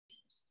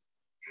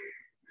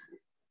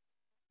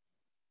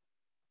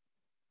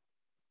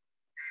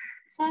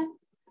Sir.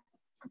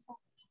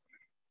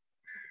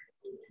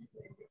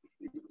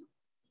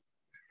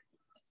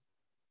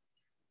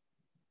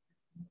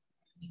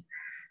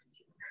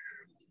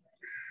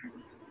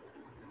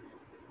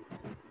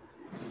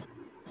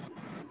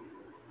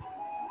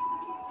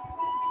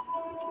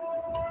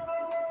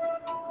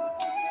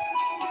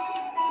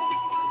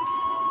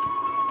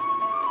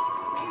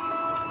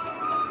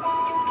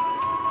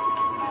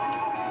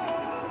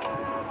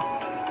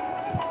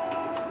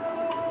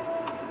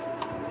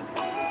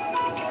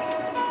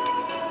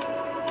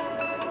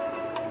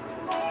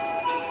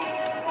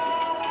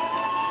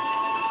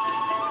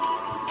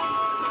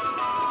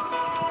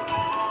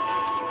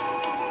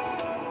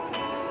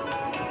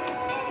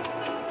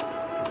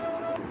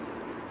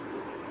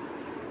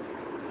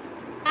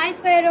 Hi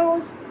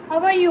Sparrows,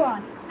 how are you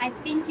all? I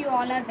think you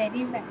all are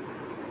very well.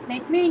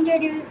 Let me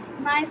introduce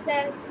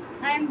myself.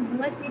 I am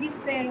Dhruva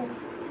Sparrow,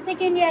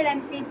 second year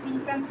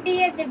MPC from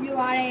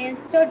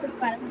THWRIS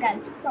Chotuparam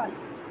Girls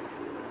College.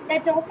 The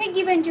topic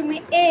given to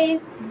me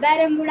is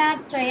Bermuda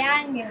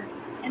Triangle,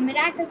 a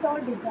miraculous or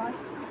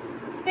disaster.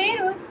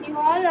 Sparrows, you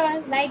all are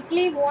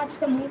likely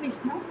watched the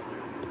movies, no?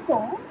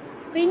 So,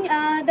 when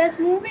those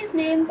movies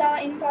names are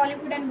in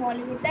Bollywood and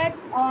Bollywood,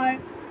 that's are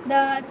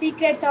the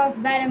secrets of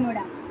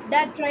Bermuda,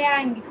 that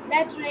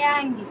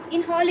triangle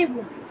in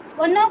Hollywood.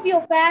 One of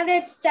your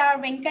favorite star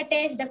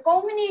Venkatesh, the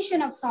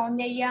combination of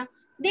Soundarya,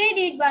 they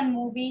did one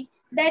movie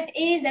that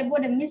is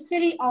about the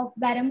mystery of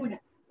Bermuda.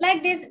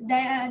 Like this,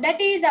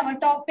 that is our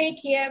topic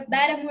here,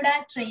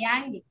 Bermuda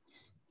Triangle.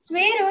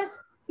 Sweros,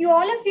 you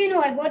all of you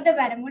know about the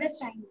Bermuda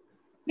Triangle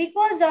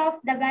because of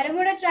the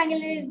Bermuda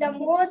Triangle is the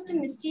most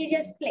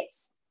mysterious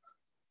place.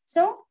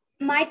 So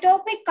my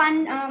topic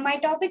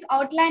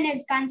outline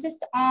is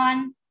consist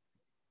on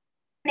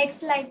next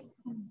slide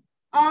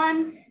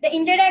on the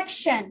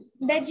introduction,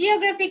 the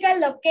geographical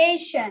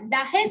location,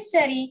 the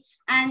history,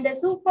 and the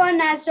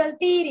supernatural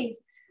theories,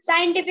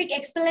 scientific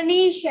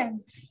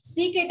explanations,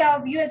 secret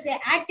of USA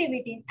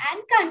activities,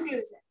 and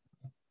conclusion.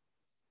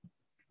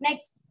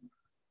 Next.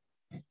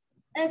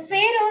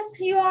 Sparrows,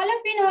 you all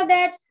of you know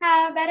that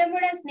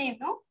Bermuda's name,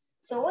 no?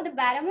 So the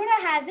Bermuda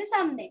has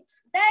some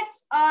names.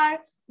 That's our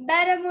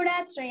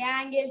Bermuda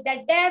Triangle,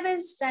 the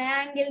Devil's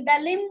Triangle, the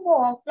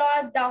Limbo of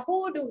Flaws, the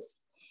Hoodoos.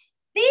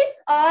 These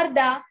are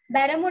the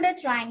Bermuda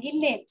Triangle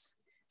names.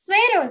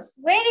 Sparrows,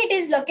 where it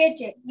is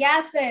located? Yeah,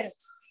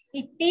 Sparrows.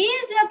 It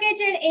is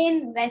located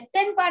in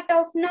western part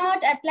of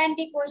North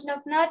Atlantic Ocean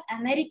of North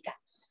America,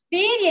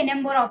 where a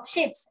number of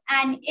ships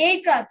and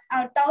aircrafts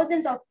or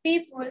thousands of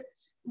people.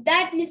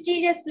 That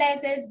mysterious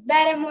place is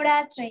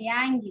Bermuda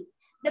Triangle.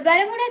 The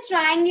Bermuda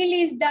Triangle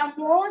is the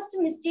most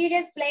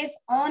mysterious place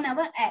on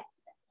our earth.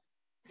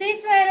 See,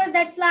 Sparrows,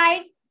 that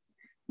slide,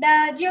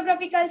 the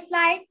geographical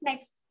slide.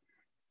 Next.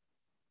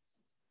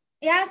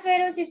 Yeah,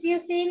 Sparrows, if you're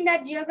seeing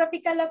that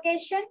geographical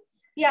location,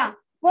 yeah,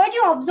 what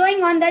you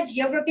observing on that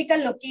geographical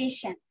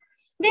location?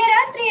 There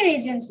are three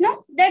regions,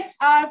 no? That's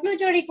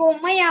Puerto Rico,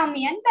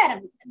 Miami, and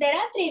Bermuda. There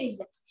are three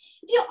regions.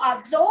 If you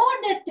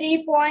observe the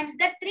 3 points,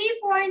 the 3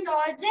 points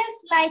are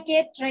just like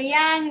a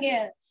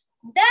triangle.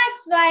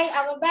 That's why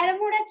our the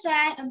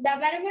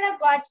Bermuda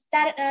got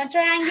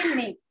triangle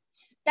name.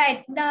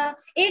 Right.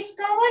 It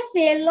covers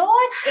a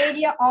large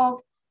area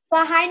of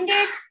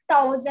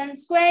 400,000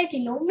 square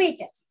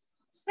kilometers.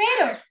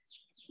 Sparrows,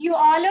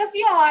 all of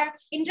you are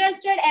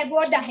interested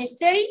about the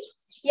history?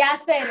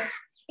 Yes, Sparrows.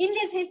 In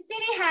this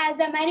history has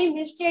the many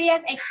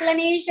mysterious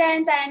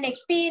explanations and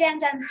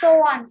experience and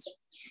so on. So,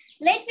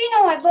 let me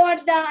know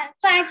about the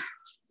fact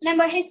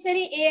number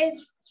history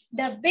is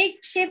the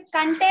big ship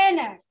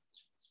container.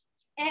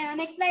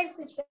 Next slide,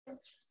 sister.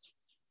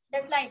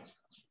 The slide.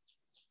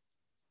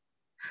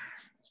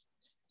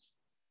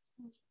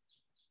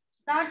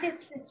 Not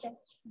this sister.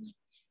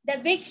 The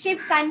big ship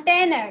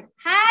container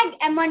had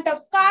amount of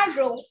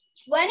cargo.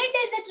 When it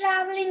is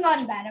traveling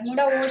on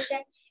Bermuda Ocean,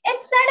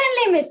 it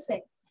suddenly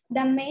missing.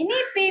 The many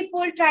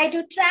people try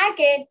to track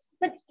it,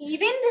 but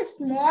even the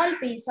small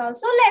piece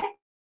also left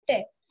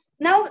it.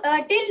 Now,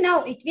 till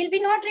now, it will be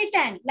not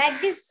returned. Like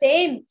this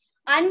same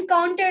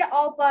uncounted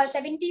of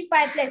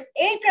 75 plus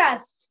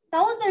aircrafts,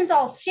 thousands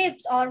of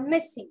ships are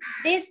missing.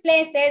 This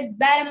place is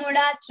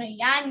Bermuda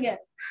Triangle.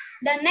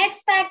 The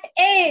next fact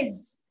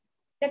is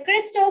the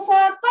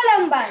Christopher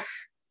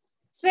Columbus.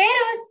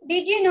 Sparrows,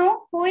 did you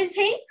know who is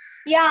he?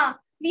 Yeah,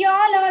 we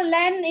all are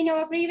learned in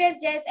our previous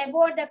days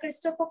about the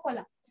Christopher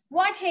Columbus.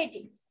 What he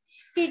did?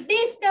 He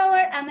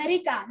discovered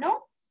America,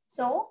 no?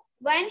 So,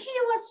 when he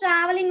was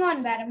traveling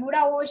on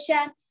Bermuda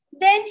Ocean,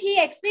 then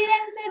he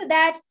experienced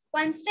that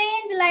one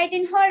strange light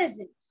in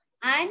horizon.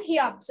 And he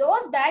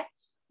observes that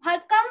her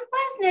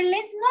compass needle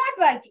is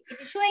not working.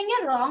 It is showing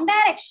a wrong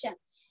direction.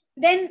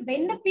 Then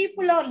when the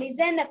people are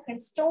listen the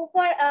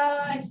Christopher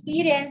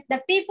experience,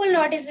 the people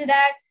notice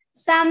that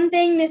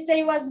something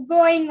mystery was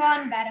going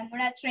on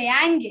Bermuda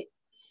Triangle.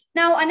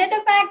 Now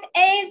another fact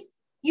is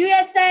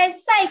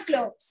USS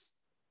Cyclops.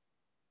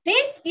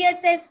 This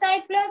USS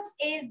Cyclops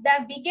is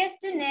the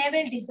biggest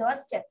naval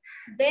disaster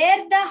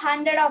where the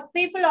hundred of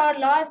people are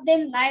lost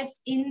their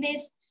lives in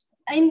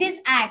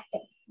this act.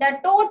 The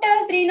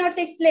total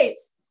 306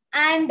 lives.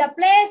 And the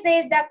place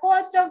is the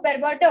coast of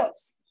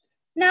Barbados.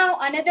 Now,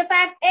 another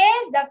fact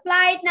is the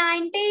Flight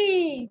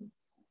 19.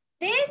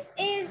 This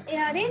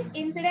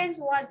incident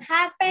was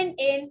happened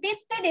in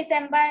 5th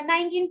December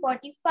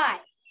 1945.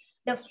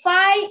 The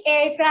 5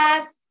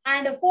 aircrafts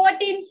and the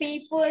 14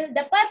 people,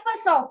 the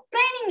purpose of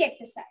training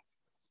exercise.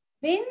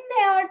 When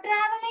they are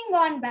traveling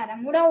on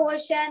Bermuda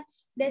Ocean,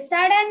 they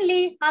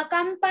suddenly a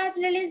compass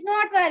needle is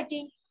not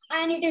working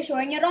and it is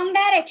showing a wrong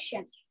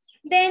direction.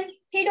 Then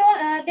they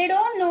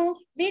don't know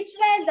which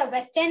way is the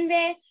western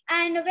way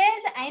and where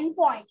is the end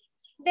point.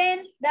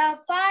 Then the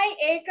 5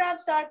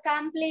 aircrafts are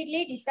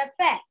completely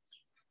disappeared.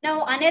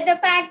 Now another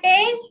fact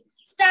is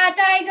Star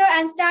Tiger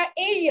and Star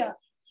Area.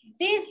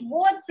 These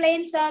both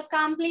planes are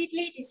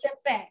completely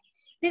disappeared.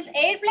 These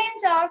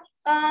airplanes are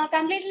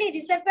completely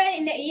disappeared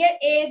in the year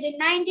is in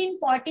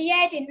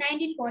 1948 in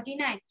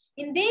 1949.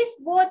 In these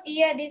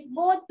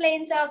both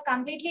planes are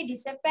completely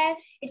disappeared.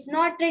 It's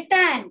not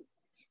returned.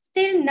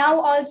 Still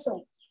now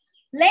also.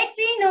 Let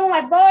me know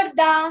about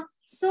the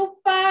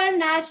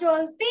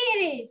supernatural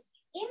theories.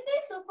 In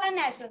these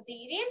supernatural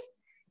theories,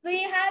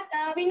 we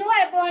know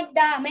about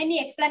the many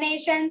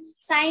explanations,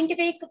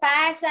 scientific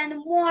facts,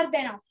 and more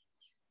than all.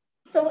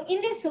 So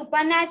in these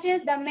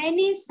supernaturals, the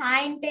many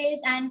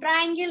scientists and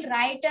triangle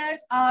writers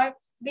are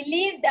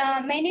believed.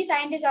 Many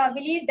scientists are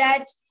believed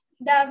that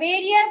the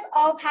various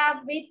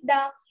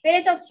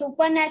of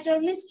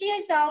supernatural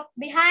mysteries of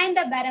behind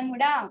the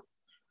Bermuda.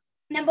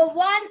 Number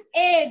 1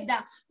 is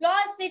the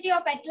lost city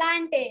of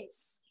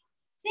Atlantis.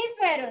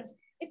 Seafarers,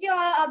 if you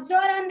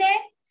observe on there,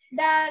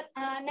 the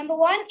number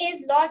 1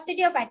 is lost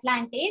city of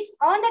Atlantis.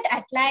 On that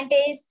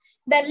Atlantis,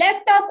 the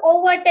left of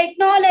over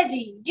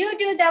technology due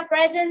to the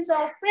presence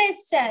of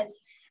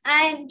crystals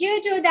and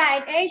due to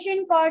the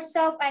ancient courts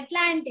of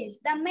Atlantis.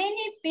 The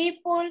many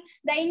people,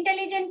 the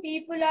intelligent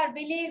people are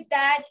believed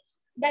that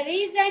the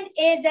reason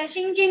is the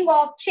sinking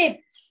of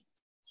ships.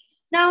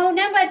 Now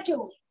number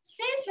 2,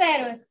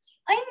 seafarers.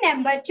 In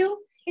number 2,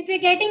 if you're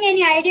getting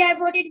any idea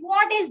about it,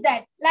 what is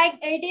that? Like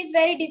it is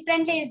very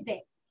differently is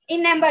there.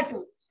 In number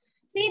 2.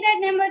 See that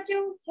number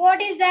 2,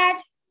 what is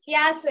that?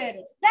 Yes,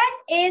 seafarers. That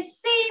is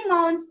sea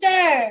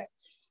monster.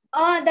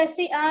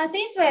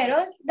 Sea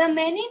sparrows, the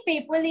many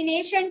people in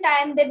ancient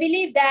time, they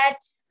believe that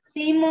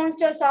sea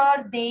monsters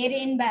are there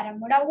in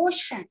Bermuda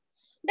Ocean.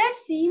 That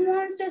sea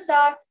monsters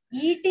are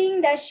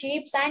eating the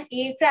ships and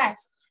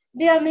aircrafts.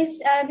 The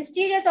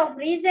mysterious of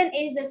reason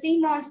is the sea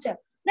monster.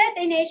 That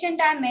in ancient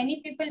time, many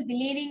people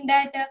believing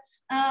that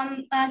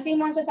sea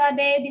monsters are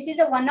there. This is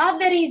one of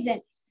the reason.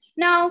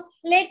 Now,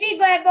 let me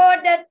go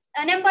about the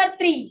number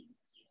 3.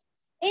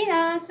 In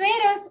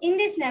Sweros, in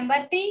this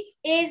number 3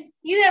 is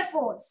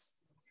UFOs.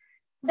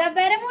 The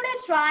Bermuda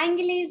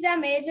Triangle is a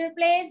major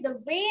place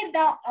where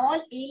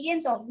all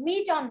aliens are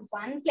meet on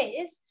one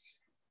place.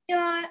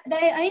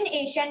 In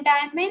ancient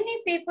time,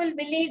 many people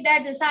believe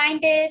that the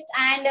scientists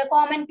and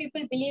common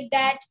people believe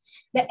that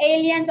the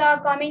aliens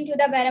are coming to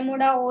the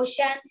Bermuda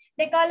Ocean.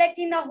 They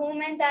collecting the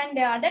humans and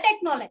they are the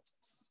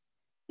technologists.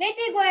 Let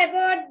me go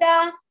about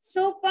the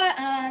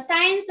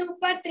science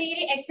super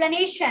theory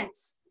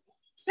explanations.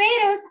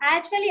 Sweros,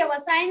 actually our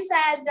science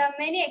has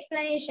many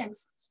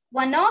explanations.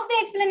 One of the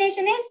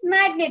explanation is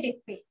magnetic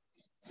field.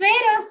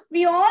 Sweros,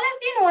 we all of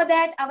you know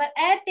that our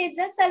earth is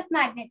a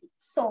self-magnetic.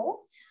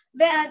 So,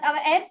 our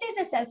earth is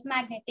a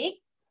self-magnetic.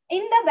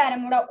 In the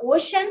Bermuda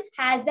Ocean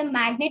has the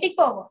magnetic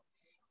power.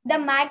 The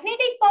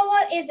magnetic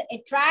power is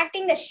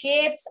attracting the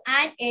ships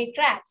and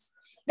aircrafts.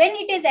 When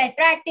it is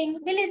attracting,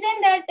 we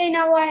listen that in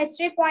our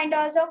history point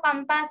also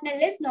compass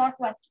needle is not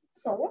working.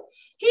 So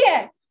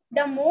here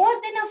the more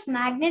than of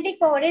magnetic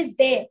power is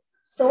there.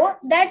 So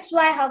that's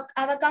why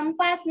our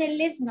compass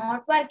needle is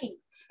not working.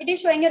 It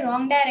is showing a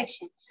wrong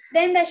direction.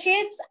 Then the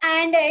ships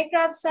and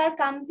aircrafts are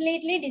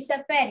completely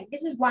disappearing.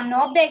 This is one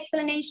of the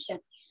explanation.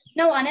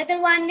 Now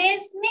another one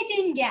is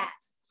methane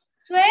gas.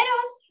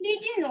 Sweros,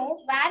 did you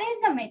know where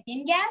is the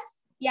methane gas?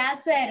 Yeah,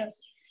 Sweros.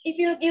 If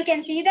you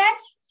can see that,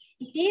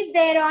 it is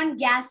there on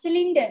gas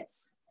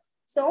cylinders.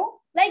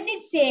 So, like the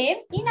same,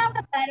 in our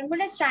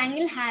Bermuda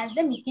Triangle has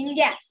a methane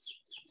gas.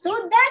 So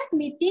that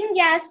methane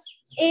gas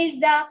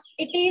is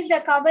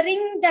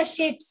covering the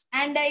ships,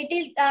 and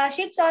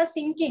ships are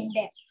sinking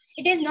there.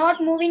 It is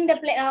not moving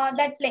that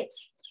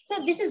place.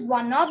 So this is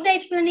one of the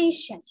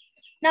explanation.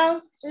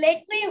 Now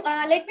let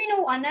me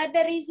know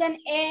another reason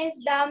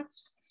is the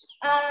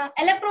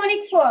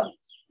electronic fog.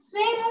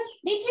 Sweros,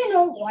 did you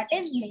know what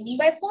is meaning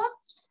by fog?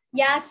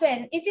 Yeah,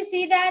 Swer. If you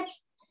see that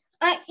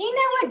in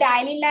our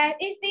daily life,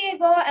 if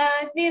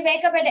we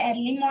wake up at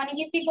early morning,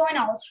 if we go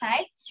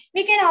outside,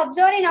 we can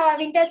observe in our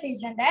winter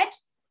season that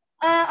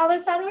our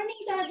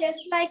surroundings are just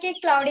like a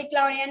cloudy,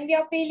 and we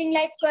are feeling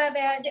like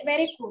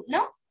very cool,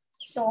 no?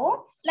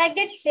 So, like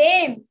that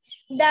same,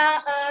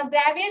 the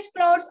gravious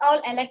clouds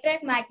or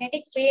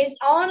electromagnetic field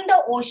on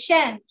the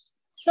ocean.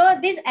 So,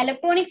 this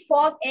electronic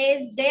fog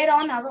is there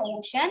on our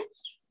ocean.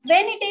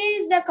 When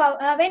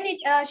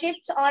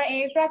ships or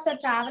aircrafts are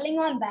traveling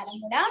on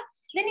Bermuda,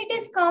 then it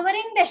is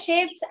covering the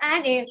ships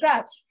and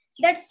aircrafts.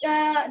 that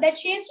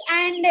ships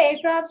and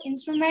aircrafts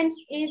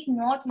instruments is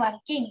not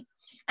working,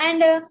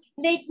 and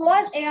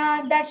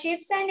that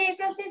ships and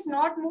aircrafts is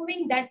not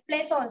moving that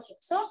place also.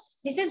 So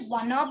this is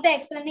one of the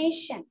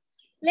explanation.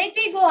 Let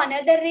me go.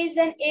 Another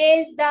reason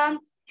is the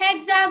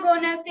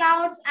hexagonal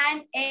clouds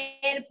and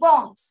air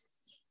bombs.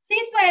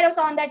 See Spyros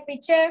on that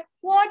picture.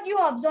 What you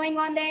observing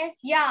on there?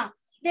 Yeah,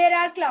 there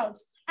are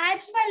clouds.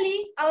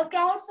 Actually, our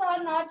clouds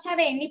are not have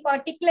any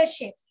particular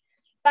shape.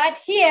 But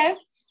here,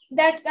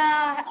 that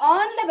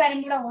on the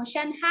Bermuda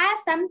Ocean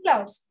has some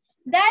clouds.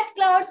 That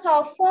clouds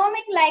are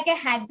forming like a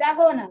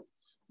hexagonal.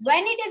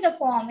 When it is a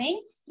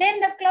forming, then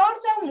the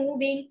clouds are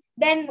moving.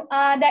 Then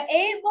the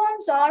air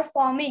bombs are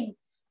forming.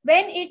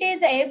 When it is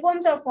the air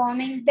bombs are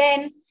forming,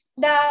 then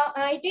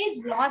it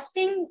is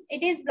blasting.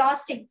 It is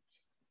blasting.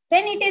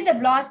 Then it is a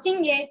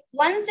blasting at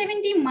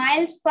 170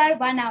 miles per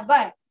 1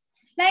 hour.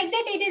 Like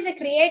that, it is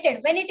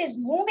created. When it is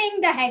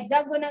moving the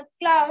hexagonal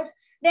clouds,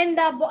 then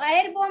the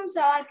air bombs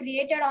are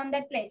created on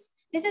that place.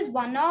 This is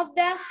one of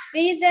the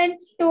reason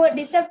to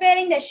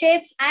disappearing the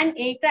ships and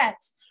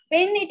aircrafts.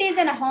 When it is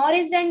in a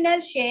horizontal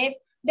shape,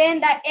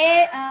 then the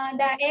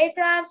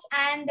aircrafts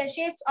and the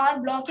ships are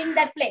blocking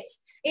that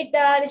place.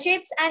 The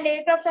ships and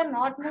aircrafts are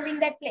not moving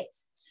that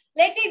place.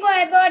 Let me go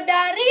about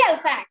the real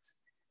facts.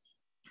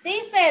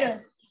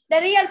 Seafarers, the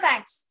real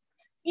facts.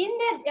 In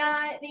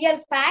the real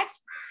facts,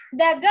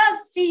 the Gulf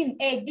Stream,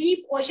 a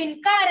deep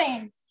ocean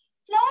current,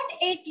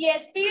 flowed at a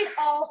speed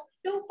of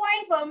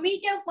 2.4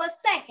 meters per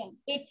second.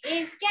 It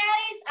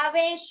carries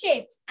away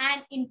ships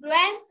and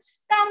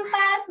influence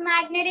compass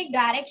magnetic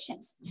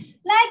directions.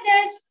 Like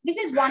that, this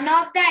is one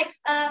of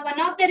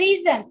the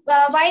reasons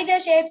why the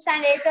ships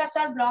and aircrafts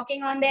are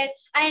blocking on there,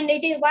 and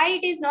it is why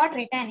it is not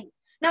returning.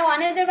 Now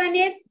another one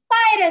is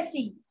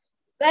piracy.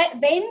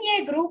 When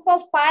a group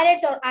of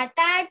pirates are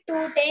attacked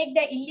to take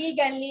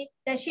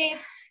the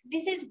ships,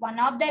 this is one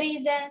of the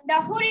reasons.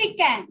 The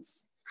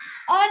hurricanes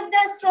or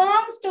the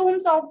strong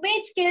storms of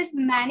which kills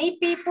many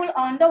people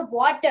on the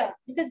water.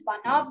 This is one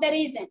of the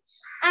reasons.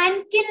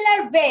 And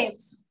killer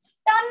waves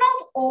turn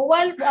off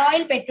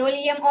oil,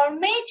 petroleum, or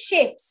make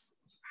ships.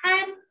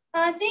 And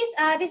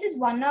this is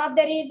one of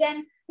the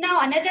reasons. Now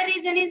another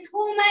reason is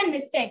human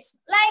mistakes.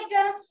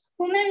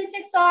 Human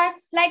mistakes are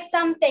like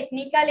some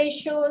technical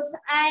issues,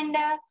 and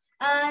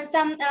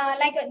some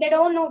like they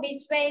don't know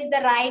which way is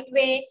the right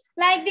way.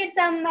 Like this,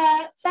 some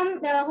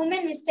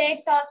human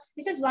mistakes, or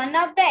this is one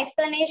of the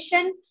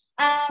explanation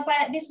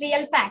for this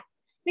real fact.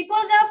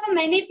 Because of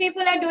many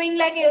people are doing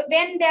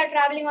when they are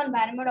traveling on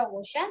Bermuda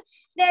Ocean,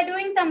 they are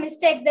doing some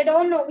mistake. They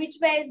don't know which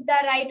way is the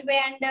right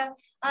way, and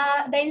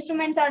the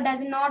instruments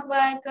does not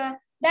work.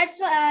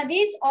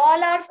 These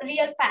all are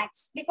real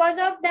facts. Because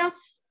of the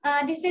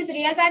this is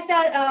real facts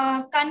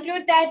are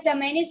conclude that the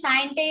many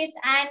scientists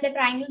and the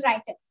triangle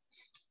writers.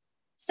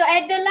 So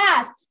at the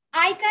last,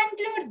 I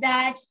conclude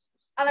that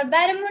our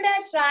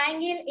Bermuda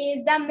Triangle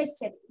is the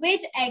mystery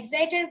which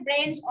excited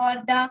brains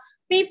or the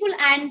people,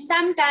 and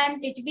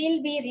sometimes it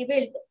will be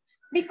revealed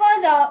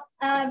because of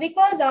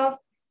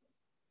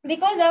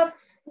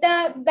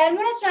the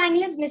Bermuda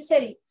Triangle is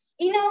mystery.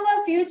 In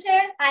our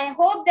future, I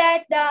hope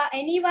that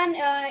anyone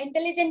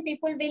intelligent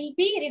people will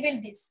be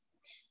revealed this.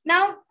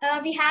 Now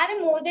we have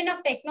more than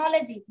of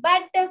technology,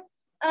 but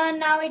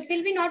now it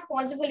will be not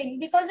possible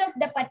because of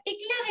the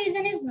particular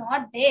reason is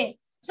not there.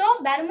 So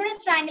Bermuda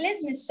Triangle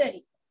is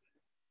mystery.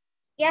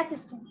 Yes,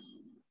 sister.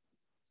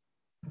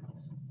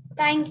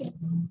 Thank you.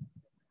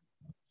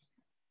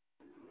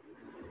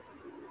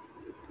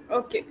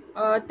 Okay,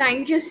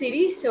 thank you,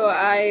 Siri. So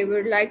I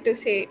would like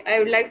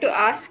to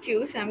ask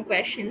you some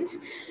questions.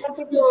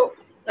 Okay,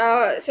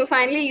 So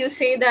finally, you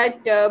say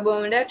that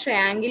Bermuda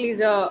Triangle is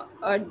a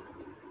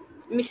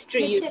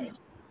mystery. mystery.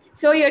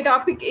 So your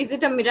topic, is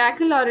it a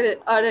miracle or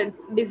a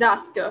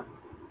disaster,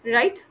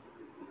 right?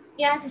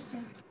 Yeah, sister.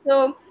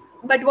 So,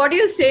 but what do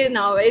you say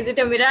now? Is it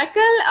a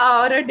miracle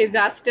or a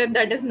disaster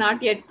that is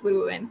not yet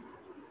proven?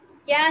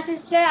 Yeah,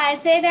 sister. I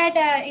say that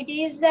it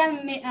is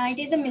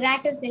a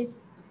miracle,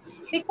 sis.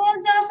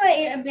 Because of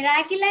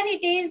miracle, and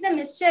it is a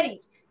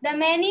mystery. The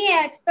many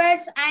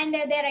experts and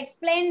they're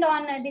explained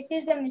on this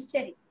is a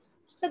mystery.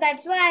 So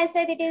that's why I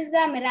said it is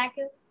a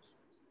miracle.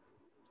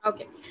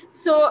 Okay.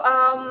 So,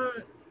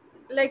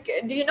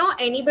 do you know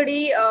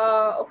anybody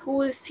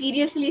who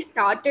seriously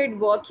started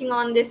working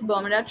on this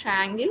Bermuda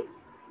Triangle?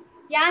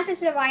 Yeah,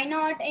 sister. Why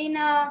not?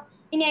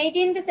 In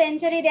 18th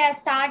century, they have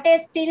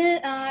started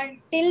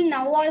till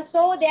now.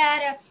 Also, they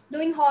are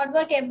doing hard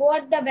work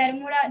about the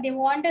Bermuda. They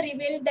want to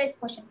reveal this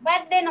question,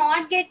 but they're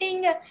not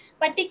getting a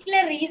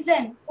particular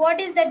reason. What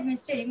is that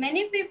mystery?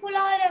 Many people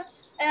are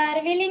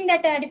revealing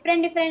that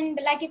different.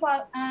 Like if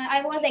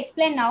I was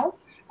explained now,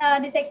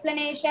 these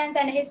explanations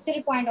and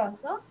history point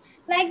also.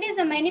 Like this,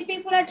 many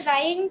people are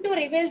trying to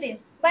reveal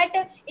this, but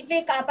it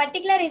will a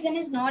particular reason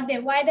is not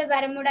there. Why the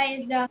Bermuda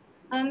is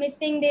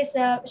missing these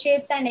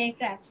shapes and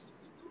aircrafts.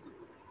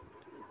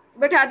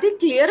 But are they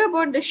clear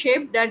about the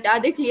shape?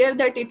 Are they clear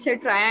that it's a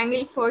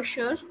triangle for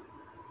sure?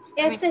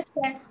 Yes,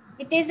 sister.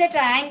 It is a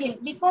triangle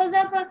because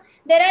of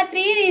there are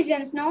three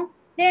regions. No,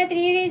 There are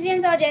three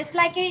regions, or just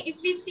like if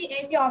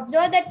you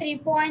observe the 3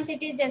 points,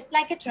 it is just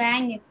like a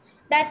triangle.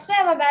 That's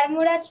why our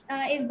Bermuda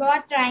is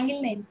got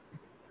triangle name.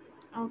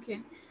 Okay.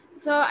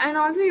 So, and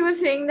also you were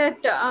saying that,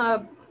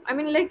 I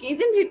mean, like,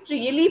 isn't it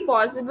really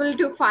possible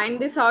to find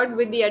this out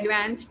with the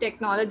advanced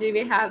technology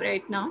we have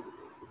right now?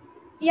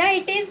 Yeah,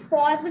 it is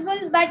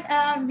possible, but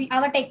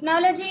our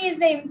technology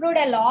is improved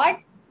a lot.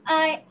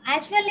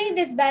 Actually,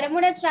 this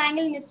Bermuda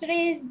Triangle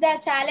mystery is the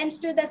challenge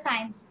to the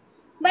science.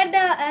 But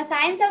the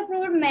science have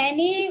proved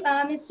many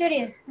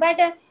mysteries. But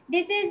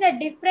this is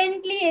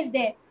differently is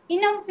there.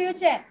 In our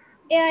future,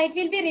 it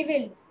will be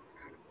revealed.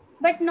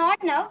 But not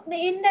now.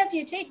 In the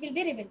future, it will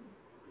be revealed.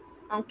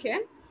 Okay.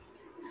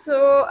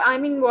 So, I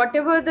mean,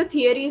 whatever the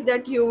theories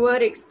that you were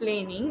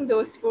explaining,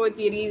 those four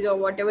theories or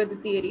whatever the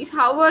theories,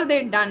 how were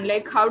they done?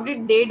 Like, how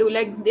did they do?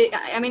 Like,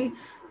 I mean,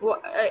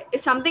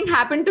 something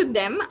happened to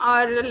them,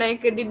 or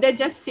like, did they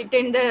just sit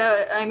in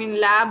the, I mean,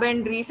 lab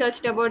and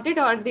researched about it,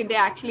 or did they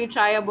actually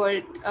try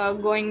about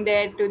going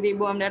there to the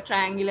Bermuda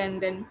Triangle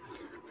and then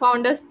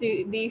found us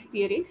these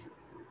theories?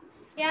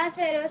 Yes,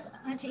 Feroz.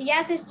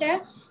 Yeah,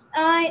 sister.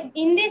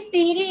 In this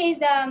theory is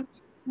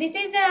this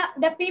is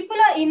the people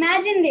are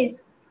imagine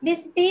this.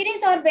 These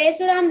theories are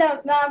based on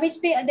the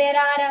there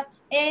are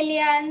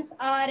aliens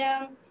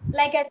or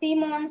like sea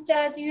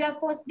monsters,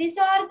 UFOs. These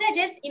are the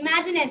just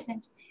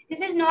imaginations.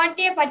 This is not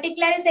a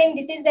particular saying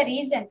this is the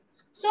reason.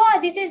 So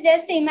this is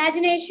just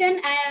imagination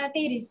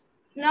theories,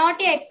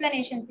 not a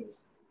explanations.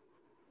 This.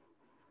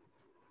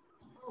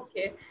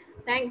 Okay,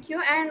 thank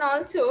you. And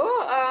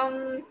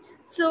also,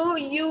 so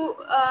you,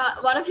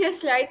 one of your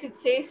slides, it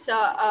says,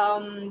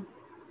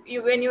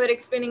 you when you were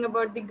explaining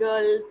about the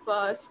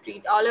Gulf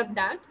Street, all of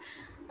that.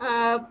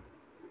 Uh,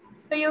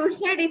 so you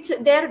said it's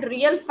they're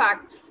real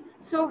facts.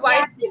 So why do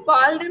Yes, you sister.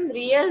 call them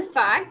real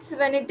facts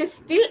when it is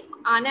still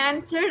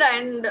unanswered?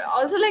 And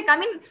also, like, I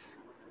mean,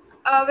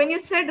 when you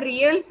said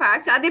real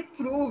facts, are they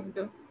proved?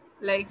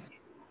 Like,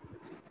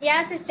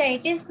 Yeah, sister,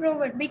 it is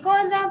proved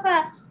because of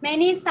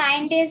many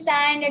scientists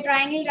and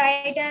triangle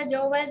writers,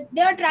 Jovas,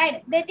 they are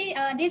tried.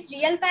 These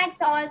real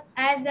facts are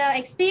as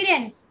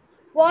experience.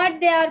 What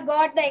they are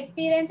got the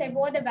experience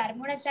about the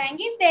Bermuda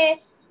Triangle,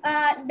 they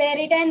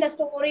written the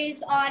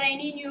stories or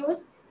any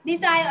news.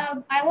 This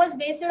I was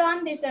based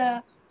on this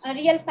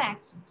real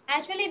facts.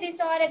 Actually, these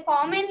are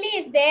commonly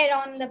is there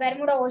on the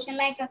Bermuda Ocean,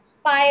 like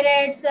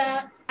pirates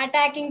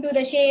attacking to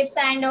the ships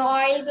and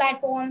oil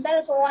platforms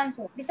or so on.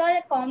 So these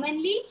are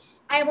commonly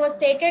I was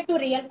taken to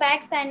real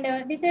facts, and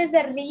this is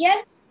a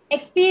real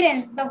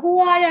experience. The who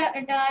are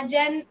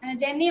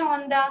journey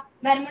on the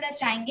Bermuda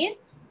Triangle,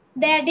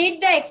 they did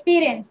the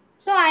experience.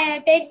 So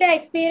I take the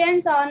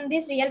experience on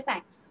these real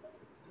facts.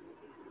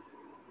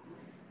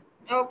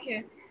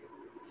 okay.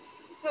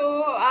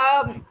 So,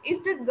 is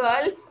the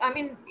Gulf? I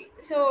mean,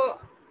 so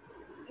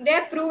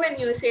they're proven.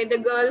 You say the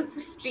Gulf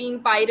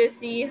Stream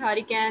piracy,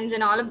 hurricanes,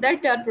 and all of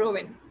that are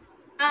proven.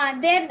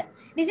 There,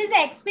 this is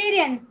the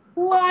experience.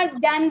 Who are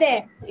done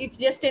there? It's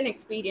just an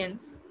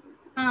experience.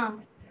 Uh,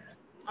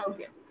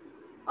 Okay.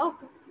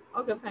 Okay.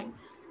 Okay. Fine.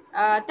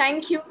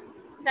 Thank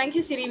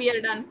you, Siri. We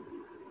are done.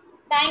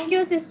 Thank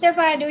you, sister,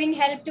 for doing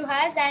help to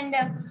us. And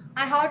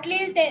I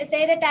heartily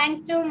say the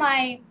thanks to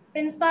my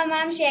principal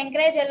ma'am. She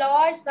encouraged a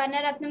lot,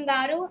 Swarna Ratnam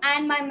Garu,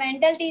 and my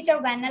mental teacher,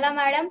 Vanala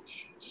madam.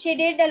 She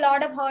did a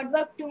lot of hard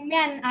work to me,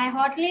 and I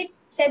heartily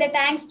say the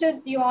thanks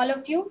to you, all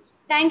of you.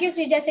 Thank you,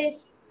 Srija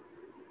says.